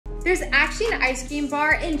There's actually an ice cream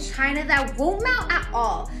bar in China that won't melt at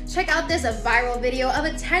all. Check out this viral video of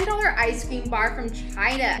a $10 ice cream bar from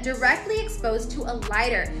China directly exposed to a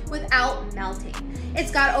lighter without melting.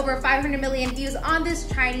 It's got over 500 million views on this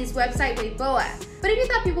Chinese website Weibo. But if you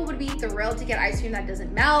thought people would be thrilled to get ice cream that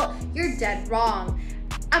doesn't melt, you're dead wrong.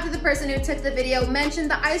 After the person who took the video mentioned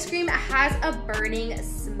the ice cream has a burning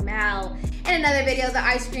smell. In another video, the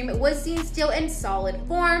ice cream was seen still in solid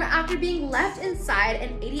form after being left inside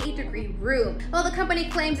an 88-degree room. While the company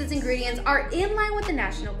claims its ingredients are in line with the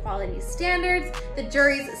national quality standards, the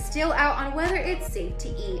jury's still out on whether it's safe to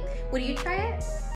eat. Would you try it?